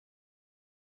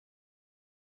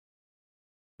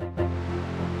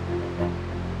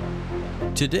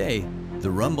Today, the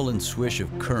rumble and swish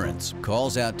of currents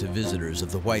calls out to visitors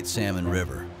of the White Salmon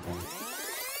River.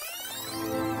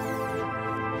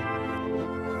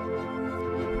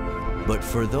 But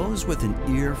for those with an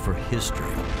ear for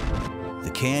history,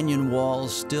 the canyon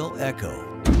walls still echo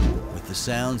with the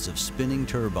sounds of spinning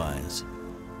turbines,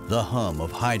 the hum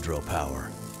of hydropower.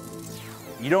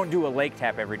 You don't do a lake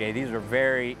tap every day. These are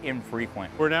very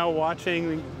infrequent. We're now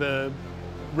watching the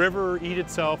river eat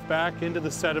itself back into the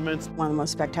sediments. One of the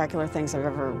most spectacular things I've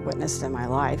ever witnessed in my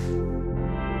life.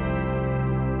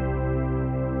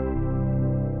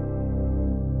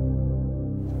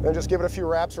 And just give it a few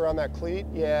wraps around that cleat.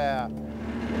 Yeah.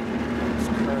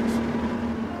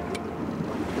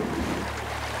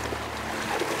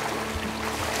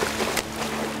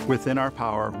 Within our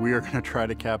power, we are going to try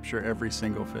to capture every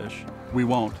single fish. We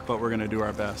won't, but we're going to do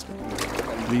our best.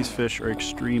 These fish are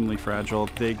extremely fragile.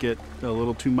 They get a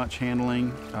little too much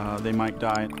handling. They might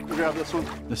die. Grab this one.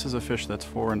 This is a fish that's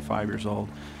 4 and 5 years old.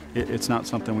 It's not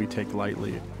something we take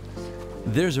lightly.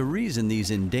 There's a reason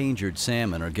these endangered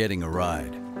salmon are getting a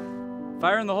ride.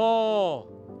 Fire in the hole!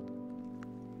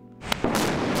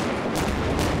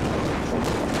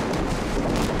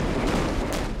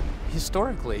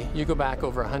 Historically, you go back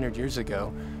over 100 years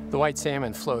ago, the white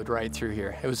salmon flowed right through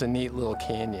here. It was a neat little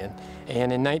canyon.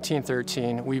 And in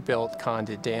 1913, we built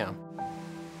Condit Dam.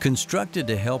 Constructed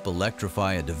to help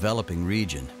electrify a developing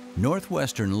region,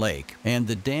 Northwestern Lake and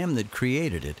the dam that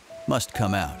created it must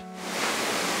come out.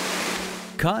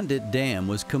 Condit Dam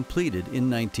was completed in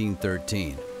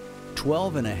 1913.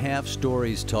 12.5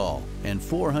 stories tall and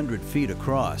 400 feet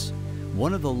across,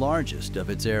 one of the largest of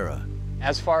its era.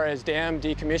 As far as dam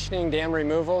decommissioning, dam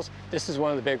removals, this is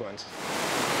one of the big ones.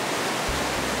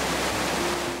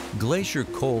 Glacier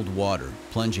cold water,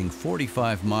 plunging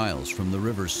 45 miles from the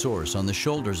river's source on the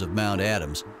shoulders of Mount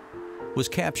Adams, was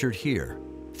captured here,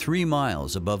 3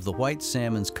 miles above the White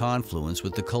Salmon's confluence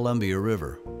with the Columbia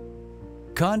River.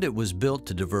 Condit was built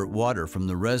to divert water from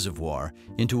the reservoir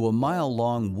into a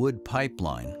mile-long wood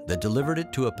pipeline that delivered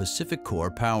it to a Pacific Corps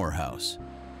powerhouse.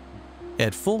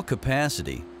 At full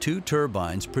capacity, 2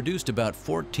 turbines produced about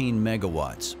 14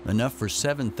 megawatts, enough for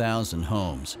 7,000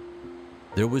 homes.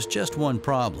 There was just one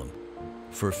problem: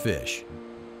 for fish.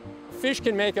 Fish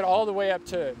can make it all the way up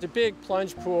to the big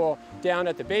plunge pool down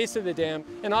at the base of the dam,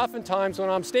 and oftentimes when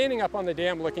I'm standing up on the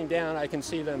dam looking down, I can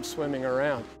see them swimming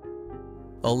around.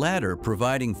 A ladder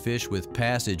providing fish with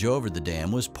passage over the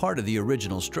dam was part of the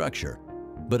original structure,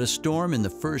 but a storm in the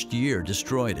first year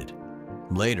destroyed it.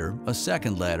 Later, a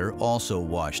second ladder also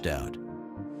washed out.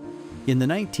 In the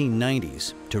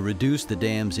 1990s, to reduce the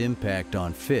dam's impact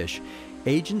on fish,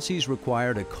 agencies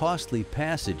required a costly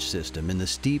passage system in the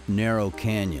steep, narrow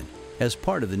canyon as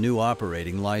part of the new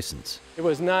operating license. It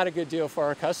was not a good deal for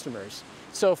our customers.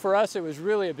 So for us, it was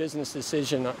really a business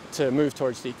decision to move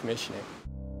towards decommissioning.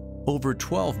 Over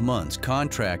 12 months,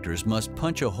 contractors must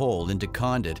punch a hole into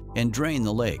Condit and drain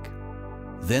the lake.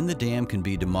 Then the dam can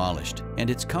be demolished and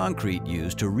its concrete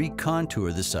used to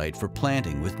recontour the site for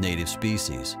planting with native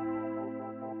species.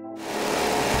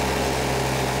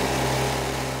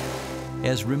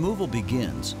 As removal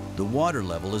begins, the water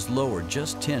level is lowered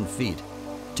just 10 feet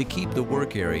to keep the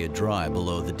work area dry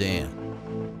below the dam.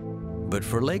 But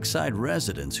for lakeside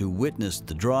residents who witnessed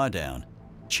the drawdown,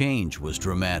 change was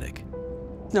dramatic.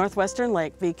 Northwestern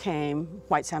Lake became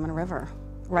White Salmon River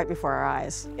right before our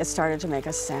eyes. It started to make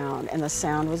a sound, and the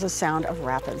sound was a sound of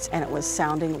rapids, and it was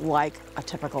sounding like a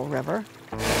typical river.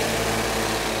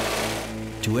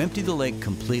 To empty the lake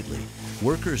completely,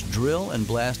 workers drill and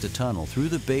blast a tunnel through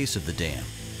the base of the dam.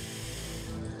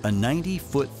 A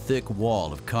 90-foot thick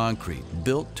wall of concrete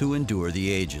built to endure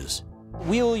the ages.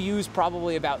 We'll use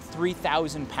probably about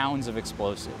 3,000 pounds of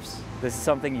explosives. This is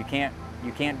something you can't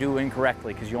do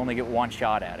incorrectly because you only get one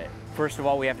shot at it. First of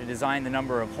all, we have to design the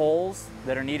number of holes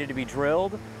that are needed to be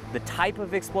drilled, the type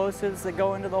of explosives that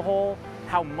go into the hole,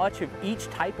 how much of each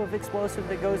type of explosive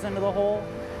that goes into the hole,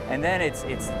 and then it's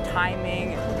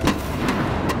timing.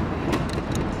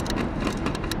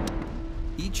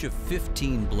 Each of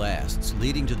 15 blasts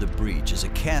leading to the breach is a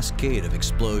cascade of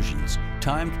explosions,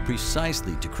 timed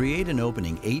precisely to create an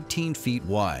opening 18 feet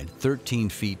wide, 13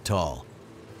 feet tall,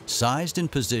 sized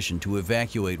and positioned to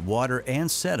evacuate water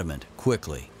and sediment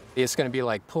quickly. It's going to be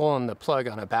like pulling the plug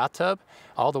on a bathtub.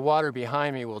 All the water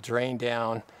behind me will drain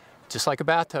down just like a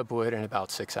bathtub would in about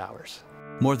 6 hours.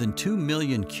 More than 2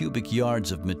 million cubic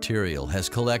yards of material has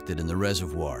collected in the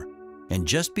reservoir. And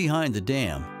just behind the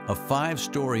dam, a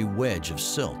 5-story wedge of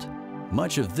silt.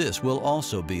 Much of this will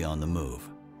also be on the move.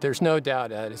 There's no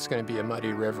doubt that it's going to be a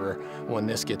muddy river when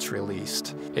this gets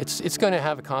released. It's going to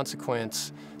have a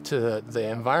consequence to the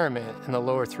environment in the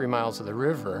lower 3 miles of the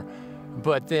river,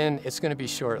 but then it's going to be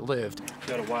short-lived.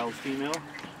 Got a wild female.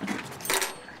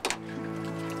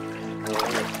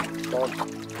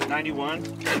 91.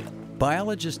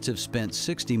 Biologists have spent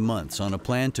 60 months on a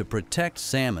plan to protect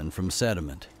salmon from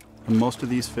sediment. Most of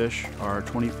these fish are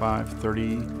 25,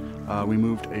 30. We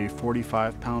moved a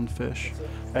 45-pound fish.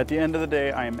 At the end of the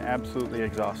day, I am absolutely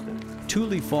exhausted.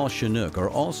 Tule Falls Chinook are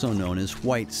also known as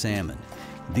white salmon.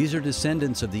 These are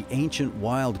descendants of the ancient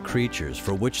wild creatures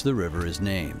for which the river is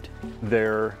named.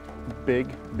 They're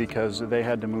big because they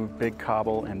had to move big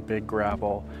cobble and big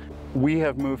gravel. We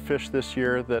have moved fish this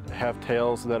year that have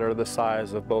tails that are the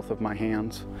size of both of my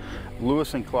hands.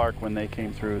 Lewis and Clark, when they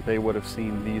came through, they would have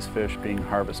seen these fish being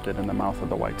harvested in the mouth of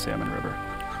the White Salmon River.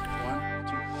 1,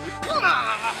 2,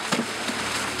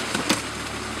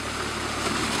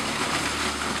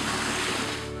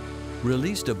 3.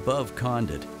 Released above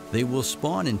Condit, they will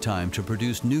spawn in time to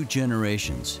produce new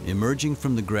generations, emerging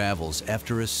from the gravels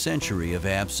after a century of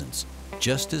absence,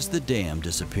 just as the dam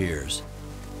disappears.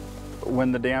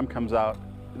 When the dam comes out,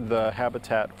 the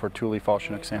habitat for Tule Falls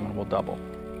Chinook salmon will double.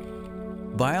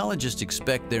 Biologists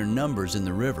expect their numbers in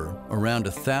the river, around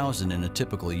 1,000 in a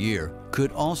typical year,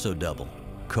 could also double.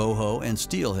 Coho and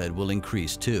steelhead will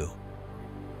increase too.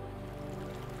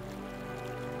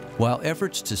 While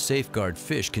efforts to safeguard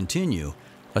fish continue,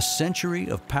 a century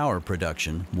of power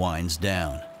production winds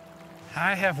down.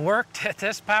 I have worked at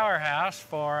this powerhouse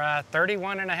for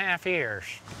 31 and a half years,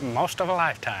 most of a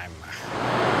lifetime.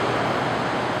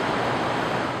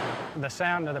 The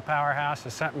sound of the powerhouse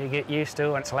is something you get used to,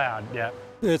 and it's loud, yeah.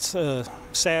 It's a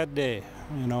sad day.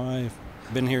 You know, I've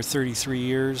been here 33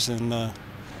 years, and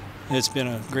it's been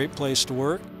a great place to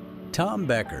work. Tom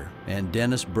Becker and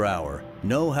Dennis Brower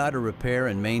know how to repair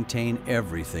and maintain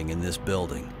everything in this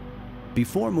building.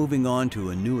 Before moving on to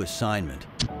a new assignment,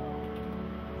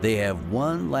 they have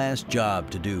one last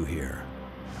job to do here.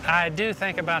 I do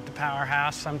think about the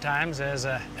powerhouse sometimes as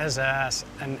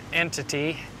an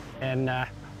entity, and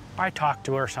I talk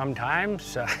to her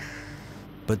sometimes.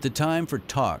 But the time for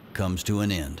talk comes to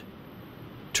an end.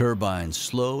 Turbines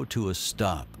slow to a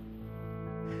stop.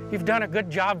 You've done a good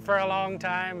job for a long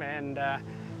time, and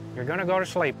you're going to go to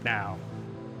sleep now.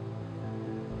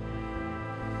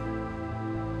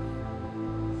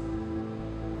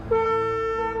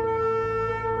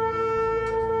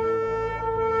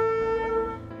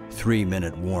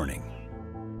 Three-minute warning.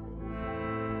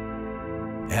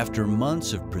 After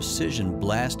months of precision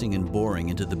blasting and boring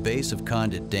into the base of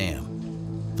Condit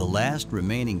Dam, the last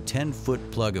remaining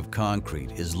 10-foot plug of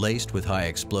concrete is laced with high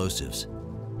explosives.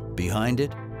 Behind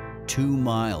it, 2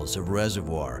 miles of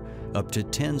reservoir, up to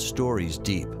 10 stories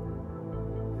deep,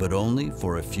 but only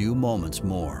for a few moments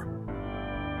more.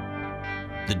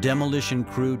 The demolition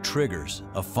crew triggers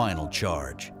a final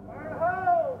charge.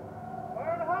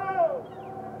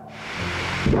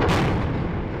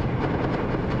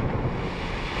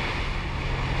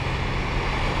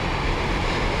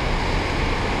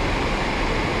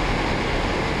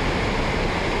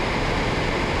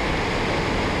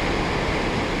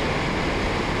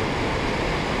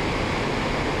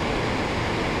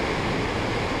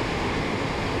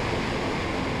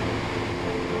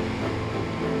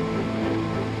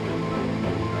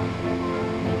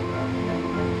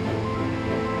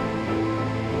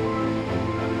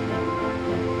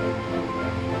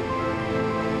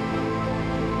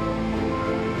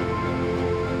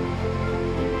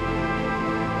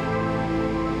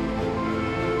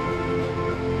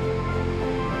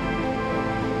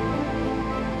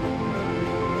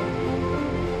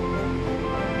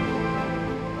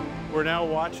 We're now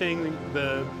watching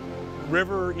the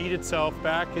river eat itself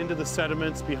back into the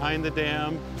sediments behind the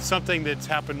dam, something that's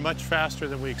happened much faster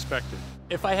than we expected.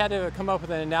 If I had to come up with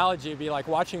an analogy, it'd be like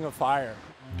watching a fire.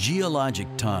 Geologic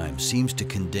time seems to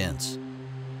condense.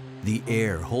 The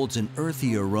air holds an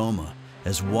earthy aroma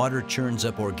as water churns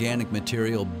up organic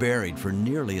material buried for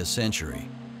nearly a century.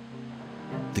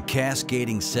 The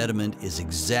cascading sediment is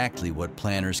exactly what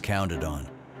planners counted on.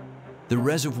 The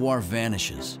reservoir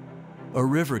vanishes. A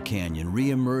river canyon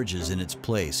reemerges in its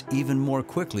place even more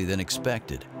quickly than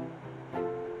expected.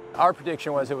 Our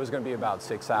prediction was it was going to be about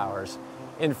 6 hours.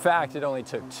 In fact, it only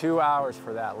took 2 hours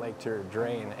for that lake to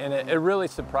drain, and it really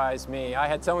surprised me. I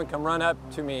had someone come run up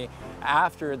to me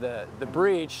after the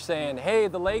breach saying, "Hey,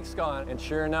 the lake's gone," and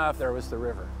sure enough, there was the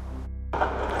river.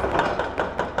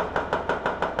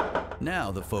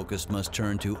 Now the focus must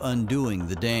turn to undoing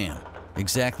the dam,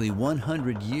 exactly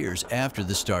 100 years after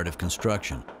the start of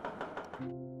construction.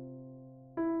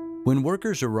 When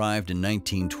workers arrived in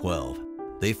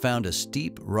 1912, they found a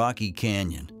steep, rocky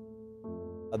canyon.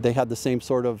 They had the same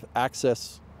sort of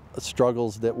access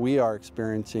struggles that we are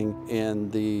experiencing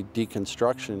in the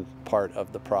deconstruction part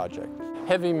of the project.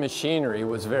 Heavy machinery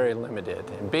was very limited,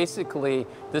 and basically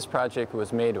this project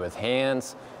was made with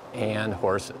hands and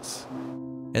horses.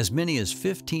 As many as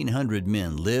 1,500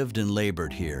 men lived and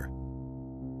labored here.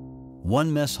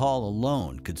 One mess hall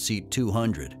alone could seat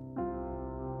 200.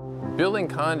 Building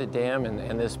Condit Dam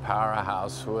and this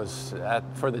powerhouse was,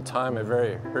 for the time, a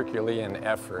very Herculean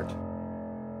effort.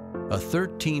 A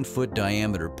 13-foot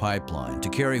diameter pipeline to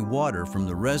carry water from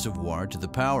the reservoir to the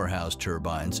powerhouse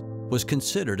turbines was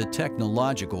considered a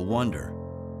technological wonder.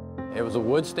 It was a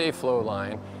wood stay flow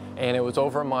line, and it was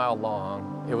over a mile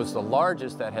long. It was the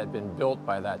largest that had been built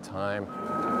by that time.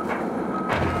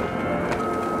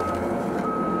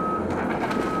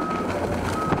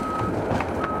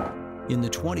 In the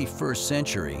 21st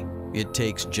century, it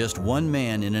takes just one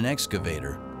man in an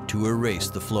excavator to erase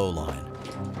the flow line.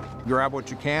 Grab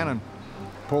what you can and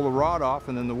pull the rod off,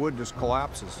 and then the wood just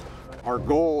collapses. Our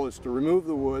goal is to remove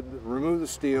the wood, remove the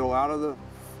steel out of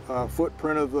the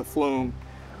footprint of the flume,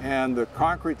 and the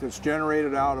concrete that's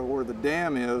generated out of where the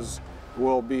dam is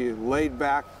will be laid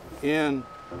back in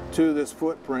to this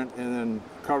footprint and then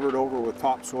covered over with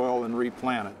topsoil and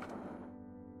replanted.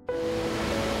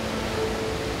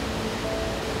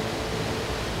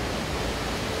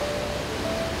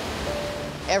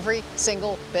 Every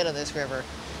single bit of this river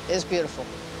is beautiful.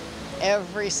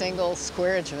 Every single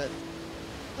square inch of it.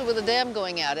 With the dam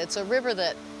going out, it's a river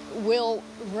that will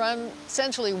run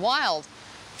essentially wild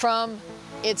from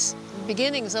its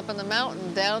beginnings up in the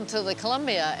mountain down to the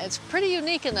Columbia. It's pretty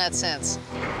unique in that sense.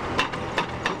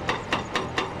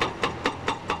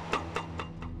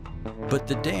 But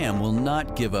the dam will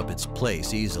not give up its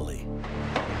place easily.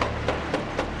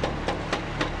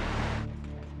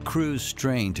 Crews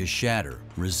strain to shatter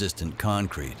resistant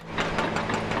concrete.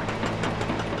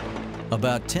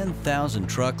 About 10,000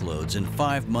 truckloads and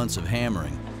 5 months of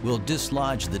hammering will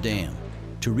dislodge the dam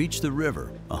to reach the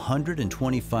river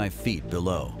 125 feet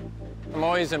below. I'm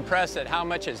always impressed at how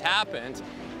much has happened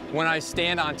when I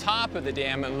stand on top of the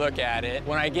dam and look at it.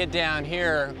 When I get down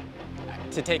here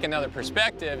to take another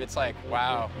perspective, it's like,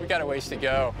 wow, we got a ways to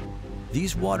go.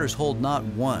 These waters hold not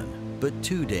one, but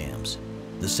 2 dams.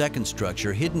 The second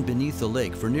structure, hidden beneath the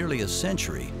lake for nearly a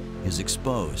century, is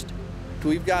exposed.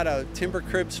 We've got a timber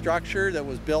crib structure that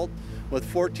was built with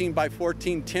 14 by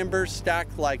 14 timber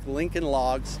stacked like Lincoln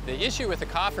logs. The issue with the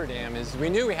cofferdam is we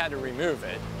knew we had to remove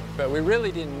it, but we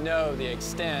really didn't know the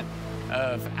extent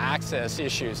of access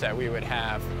issues that we would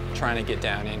have trying to get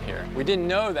down in here. We didn't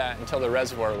know that until the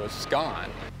reservoir was gone.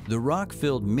 The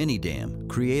rock-filled mini-dam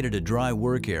created a dry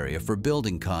work area for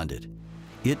building Condit.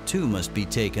 It too must be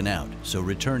taken out so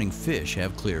returning fish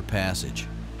have clear passage.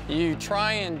 You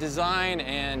try and design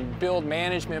and build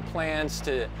management plans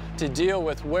to deal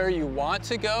with where you want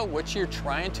to go, what you're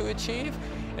trying to achieve,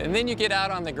 and then you get out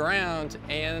on the ground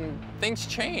and things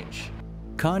change.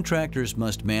 Contractors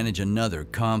must manage another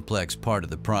complex part of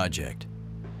the project,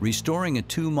 restoring a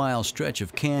 2-mile stretch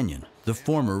of canyon, the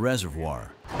former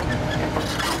reservoir.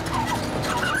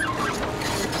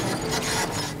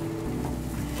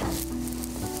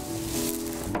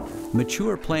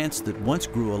 Mature plants that once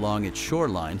grew along its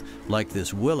shoreline, like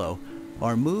this willow,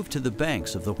 are moved to the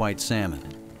banks of the white salmon,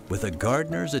 with a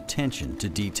gardener's attention to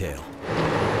detail.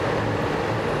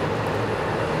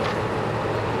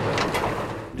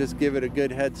 Just give it a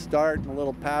good head start, a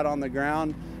little pat on the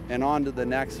ground, and on to the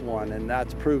next one, and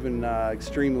that's proven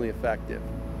extremely effective.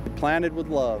 Planted with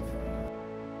love.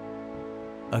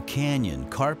 A canyon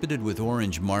carpeted with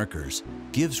orange markers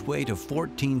gives way to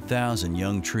 14,000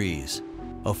 young trees,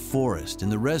 a forest in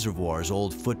the reservoir's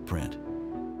old footprint.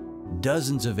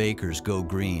 Dozens of acres go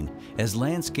green as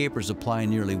landscapers apply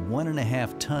nearly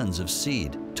 1.5 tons of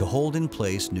seed to hold in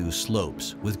place new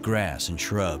slopes with grass and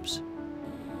shrubs.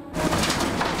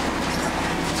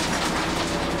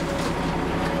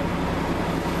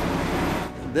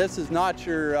 This is not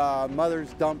your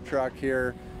mother's dump truck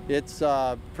here. It's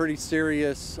a pretty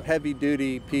serious,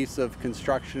 heavy-duty piece of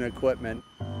construction equipment.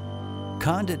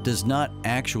 Condit does not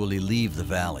actually leave the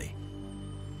valley.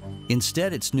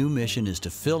 Instead, its new mission is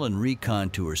to fill and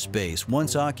recontour space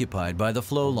once occupied by the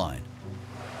flow line.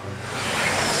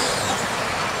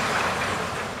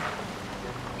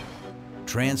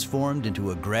 Transformed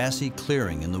into a grassy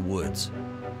clearing in the woods.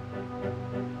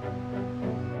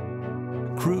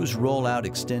 Crews roll out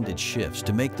extended shifts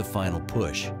to make the final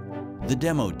push. The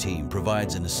demo team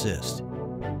provides an assist.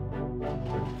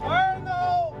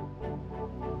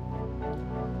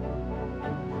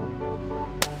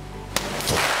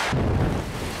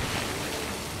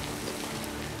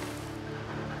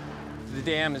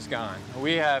 dam is gone.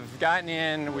 We have gotten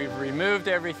in, we've removed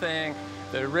everything.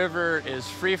 The river is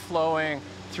free-flowing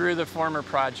through the former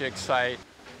project site.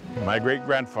 My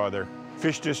great-grandfather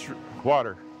fished this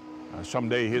water.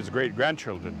 Someday his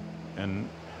great-grandchildren and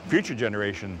future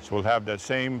generations will have that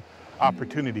same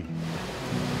opportunity.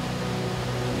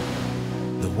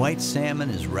 The white salmon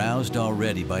is roused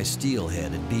already by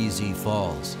steelhead at BZ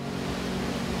Falls.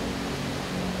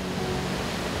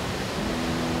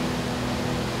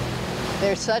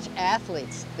 They're such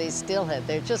athletes, these steelhead.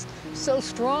 They're just so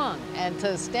strong. And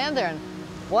to stand there and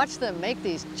watch them make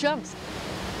these jumps.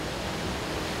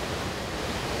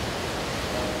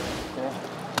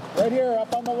 Right here,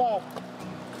 up on the left.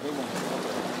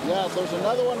 Yeah, there's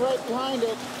another one right behind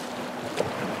it.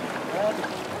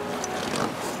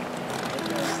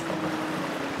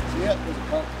 See it? There's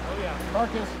a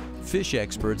carcass. Fish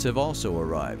experts have also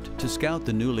arrived to scout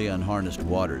the newly unharnessed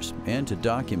waters and to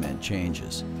document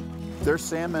changes. There's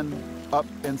salmon up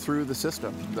and through the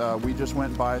system. We just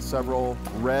went by several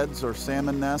reds or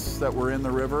salmon nests that were in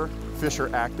the river. Fish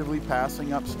are actively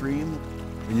passing upstream.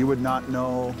 You would not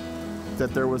know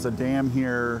that there was a dam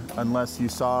here unless you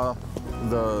saw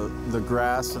the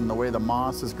grass and the way the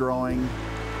moss is growing.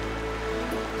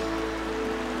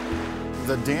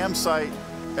 The dam site,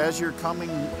 as you're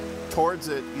coming towards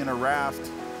it in a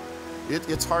raft,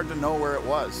 it's hard to know where it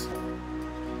was.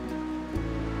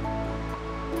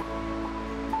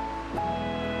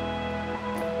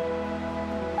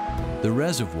 The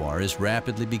reservoir is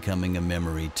rapidly becoming a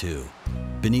memory too,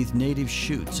 beneath native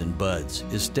shoots and buds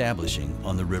establishing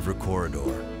on the river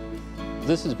corridor.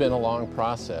 This has been a long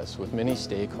process with many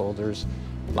stakeholders,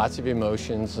 lots of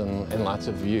emotions and lots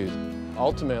of views.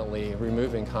 Ultimately,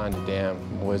 removing Condit Dam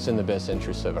was in the best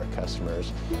interest of our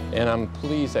customers, and I'm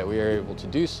pleased that we are able to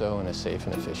do so in a safe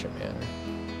and efficient manner.